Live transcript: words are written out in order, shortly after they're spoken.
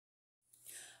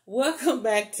Welcome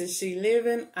back to She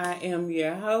Living. I am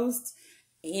your host,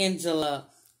 Angela.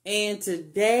 And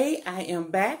today I am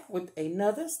back with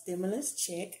another stimulus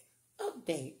check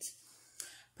update.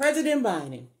 President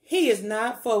Biden, he is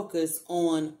not focused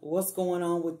on what's going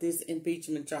on with this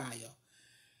impeachment trial.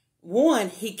 One,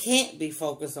 he can't be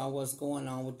focused on what's going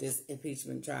on with this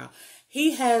impeachment trial.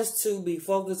 He has to be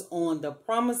focused on the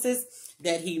promises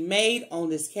that he made on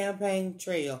this campaign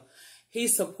trail. He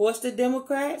supports the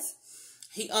Democrats.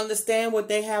 He understands what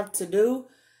they have to do.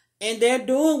 And they're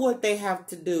doing what they have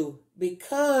to do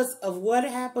because of what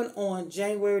happened on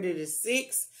January the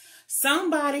 6th.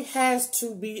 Somebody has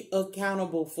to be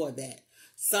accountable for that.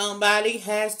 Somebody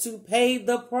has to pay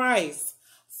the price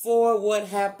for what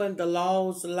happened, the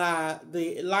lives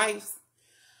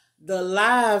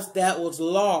that was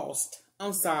lost.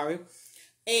 I'm sorry.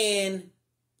 And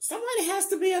somebody has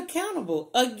to be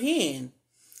accountable again.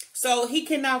 So he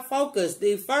cannot focus.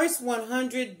 The first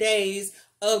 100 days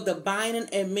of the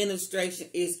Biden administration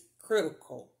is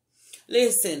critical.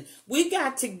 Listen, we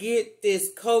got to get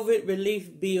this COVID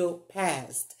relief bill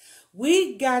passed.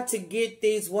 We got to get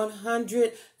these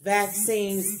 100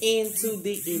 vaccines into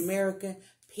the American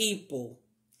people.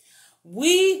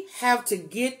 We have to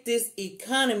get this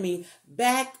economy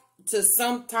back to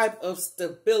some type of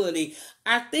stability.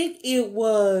 I think it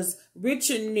was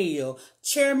Richard Neal,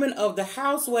 chairman of the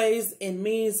House Ways and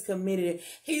Means Committee.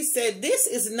 He said, this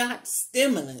is not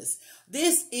stimulus.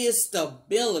 This is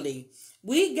stability.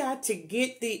 We got to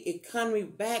get the economy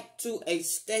back to a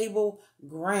stable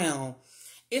ground.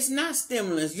 It's not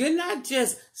stimulus. You're not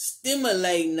just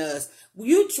stimulating us.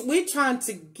 We're trying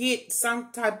to get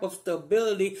some type of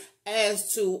stability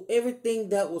as to everything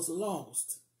that was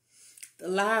lost. The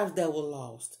lives that were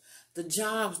lost, the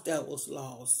jobs that was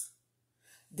lost,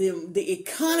 the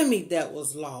economy that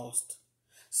was lost.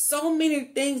 So many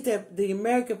things that the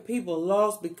American people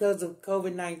lost because of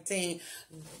COVID-19.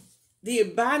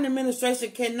 The Biden administration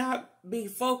cannot be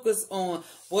focused on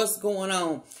what's going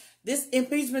on. This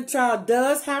impeachment trial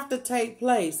does have to take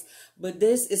place, but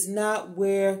this is not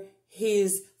where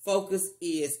his focus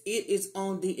is. It is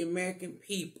on the American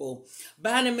people.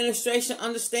 Biden administration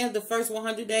understands the first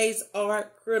 100 days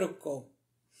are critical.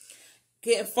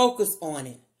 Get focused on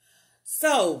it.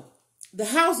 So, the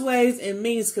House Ways and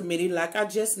Means Committee, like I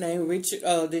just named,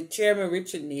 the chairman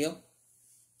Richard Neal,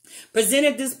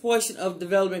 presented this portion of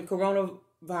development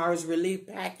coronavirus relief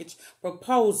package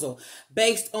proposal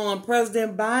based on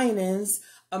President Biden's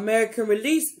American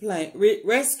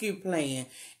Rescue Plan.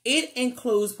 It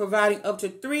includes providing up to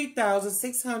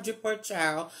 $3,600 per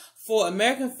child for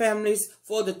American families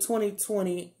for the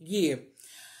 2020 year.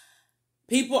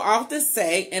 People often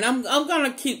say, and I'm going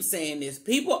to keep saying this,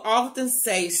 people often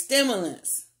say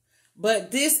stimulus,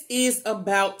 but this is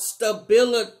about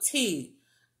stability.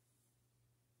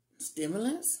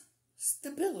 Stimulus?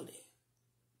 Stability.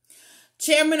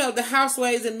 Chairman of the House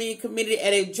Ways and Means Committee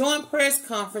at a joint press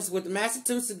conference with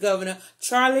Massachusetts Governor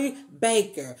Charlie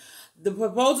Baker. The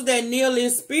proposal that Neal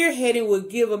is spearheading will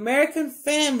give American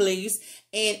families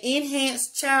an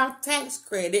enhanced child tax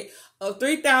credit of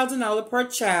 $3,000 per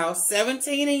child,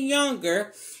 17 and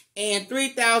younger, and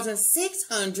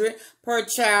 $3,600 per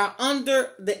child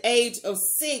under the age of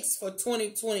 6 for the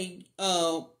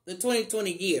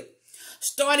 2020 year.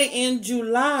 Starting in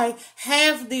July,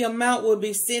 half the amount will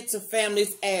be sent to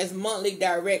families as monthly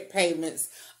direct payments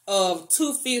of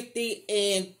 $250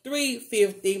 and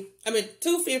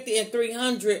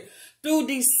 $300 through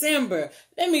December.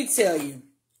 Let me tell you,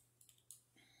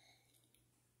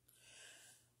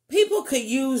 people could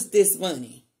use this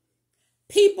money.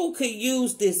 People could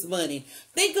use this money.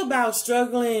 Think about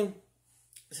struggling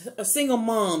single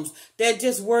moms that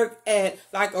just work at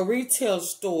like a retail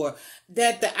store,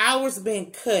 that the hours been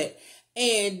cut,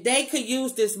 and they could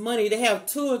use this money. They have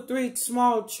 2 or 3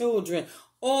 small children,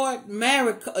 or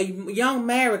a young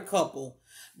married couple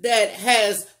that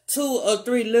has 2 or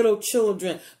 3 little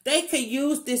children. They could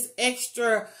use this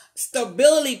extra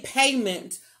stability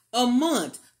payment a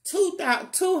month,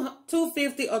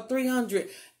 $250 or $300.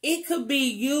 It could be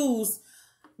used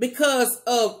because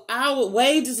of our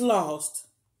wages lost,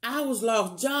 hours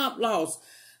lost, job lost.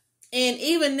 And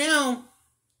even now,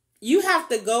 you have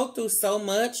to go through so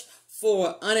much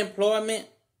for unemployment.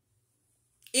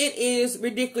 It is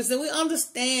ridiculous. And we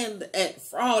understand that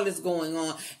fraud is going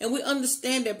on. And we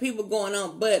understand that people going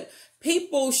on. But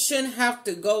people shouldn't have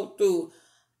to go through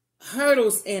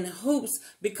hurdles and hoops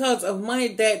because of money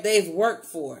that they've worked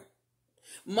for.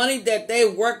 Money that they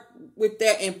worked with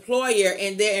their employer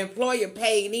and their employer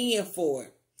paid in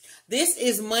for. This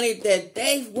is money that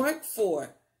they've worked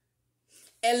for.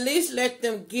 At least let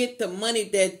them get the money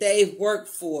that they've worked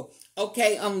for.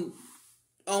 Okay, I'm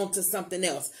on to something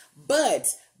else. But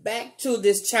back to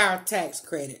this child tax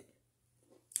credit.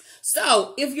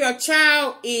 So if your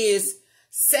child is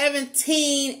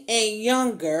 17 and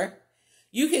younger,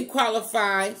 you can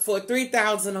qualify for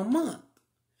 $3,000 a month.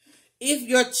 If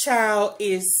your child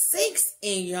is 6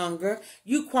 and younger,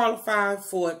 you qualify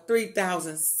for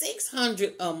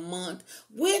 $3,600 a month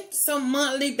with some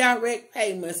monthly direct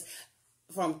payments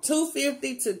from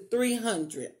 $250 to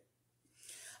 $300.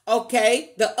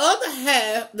 Okay, the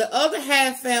other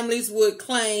half families would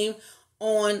claim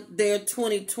on their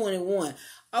 2021.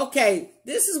 Okay,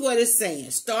 this is what it's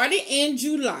saying. Starting in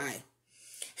July,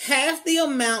 half the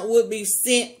amount would be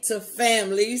sent to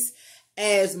families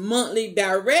as monthly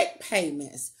direct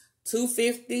payments,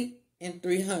 $250 and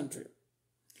 $300,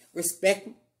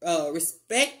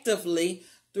 respectively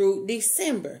through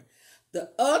December. The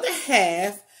other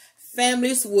half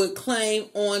families would claim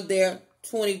on their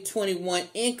 2021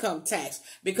 income tax,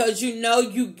 because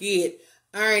you get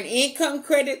earned income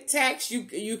credit tax.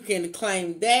 You can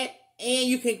claim that, and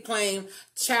you can claim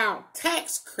child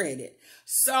tax credit.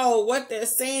 So what they're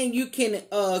saying, you can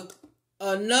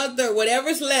another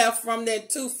whatever's left from that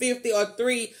 $250 or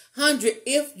 $300,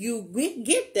 if you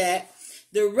get that,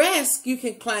 the rest you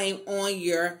can claim on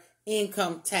your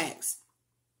income tax.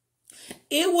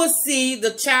 It will see the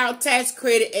child tax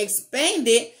credit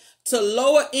expanded to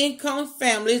lower income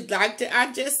families. Like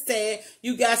I just said,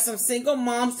 you got some single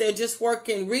moms that just work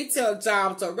in retail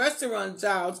jobs or restaurant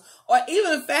jobs or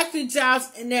even factory jobs,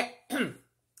 and their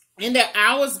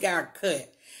hours got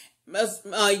cut.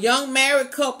 Young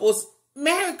married couples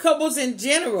in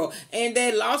general, and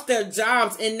they lost their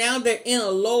jobs and now they're in a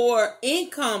lower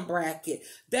income bracket.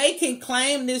 They can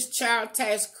claim this child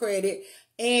tax credit,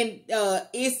 and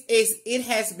it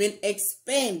has been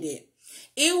expanded.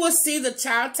 It will see the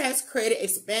child tax credit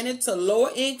expanded to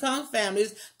lower income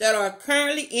families that are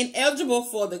currently ineligible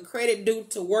for the credit due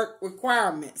to work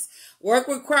requirements. Work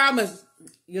requirements,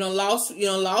 lost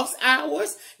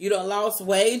hours, lost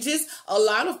wages. A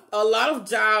lot of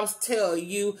jobs tell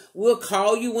you we'll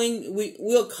call you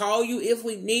if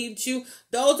we need you.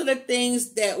 Those are the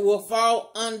things that will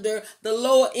fall under the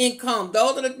lower income.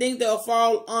 Those are the things that will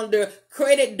fall under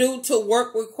credit due to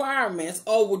work requirements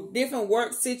or with different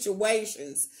work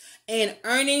situations, and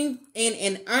earning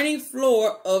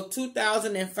floor of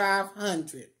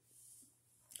 $2,500.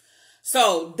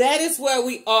 So that is where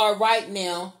we are right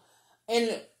now.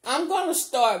 And I'm going to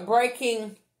start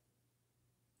breaking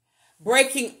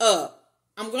up.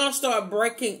 I'm going to start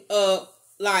breaking up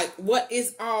like what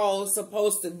is all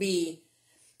supposed to be.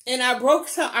 And I broke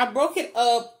it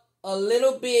up a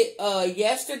little bit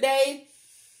yesterday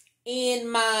in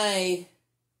my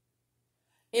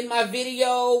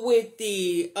video with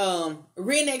the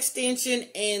rent extension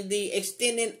and the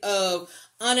extending of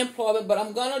unemployment, but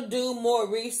I'm going to do more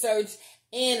research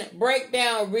and break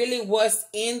down really what's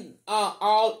in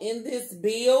all in this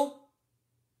bill,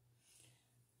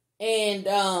 and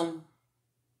kind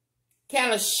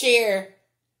of share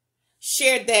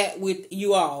that with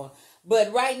you all.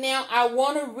 But right now I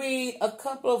want to read a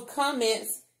couple of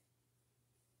comments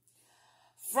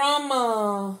from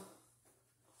my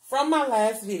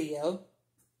last video,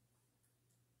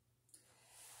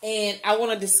 and I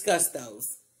want to discuss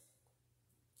those.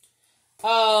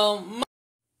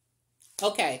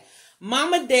 Okay,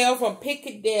 Mama Dale from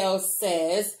Pickadale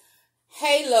says,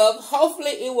 "Hey, love,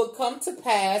 hopefully it will come to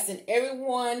pass and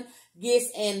everyone gets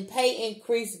an pay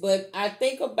increase, but I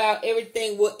think about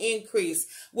everything will increase."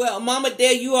 Well, Mama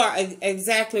Dale, you are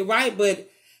exactly right, but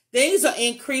things are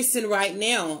increasing right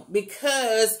now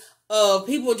because of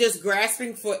people just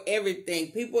grasping for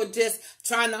everything. People are just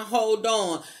trying to hold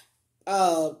on.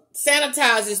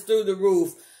 Sanitizers through the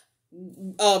roof.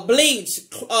 Bleach,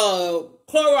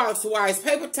 Clorox wipes,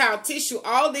 paper towel, tissue,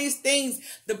 all these things,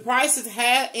 the prices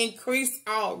have increased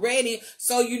already.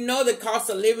 So the cost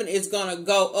of living is going to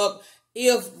go up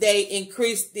if they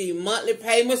increase the monthly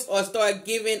payments or start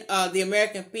giving the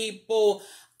American people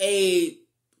a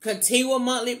continual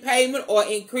monthly payment or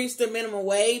increase the minimum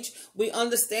wage. We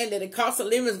understand that the cost of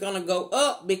living is going to go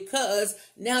up because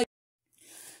now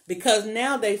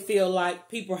they feel like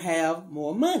people have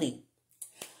more money.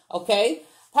 Okay,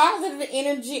 Positive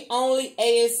Energy Only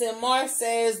ASMR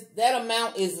says that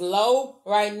amount is low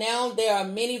right now. There are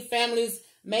many families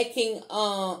making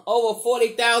over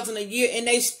 $40,000 a year, and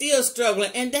they still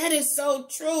struggling, and that is so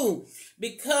true.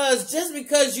 Because just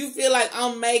because you feel like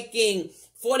I'm making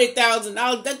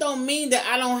 $40,000. That don't mean that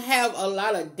I don't have a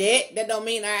lot of debt. That don't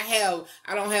mean I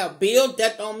don't have bills.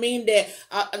 That don't mean that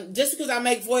just because I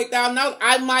make $40,000,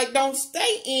 I might don't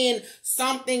stay in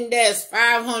something that's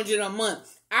 $500 a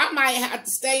month. I might have to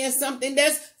stay in something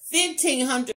that's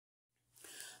 $1,500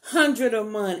 a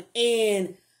month.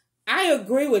 And I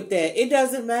agree with that. It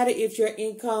doesn't matter if your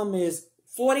income is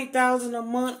 $40,000 a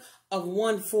month or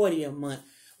 $140 a month.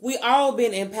 We all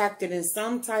been impacted in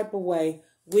some type of way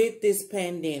with this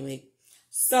pandemic.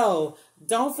 So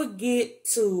don't forget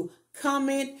to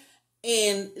comment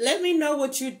and let me know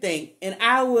what you think. And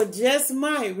I will just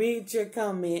might read your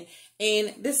comment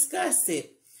and discuss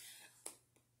it.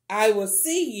 I will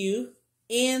see you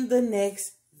in the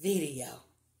next video.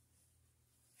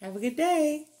 Have a good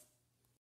day.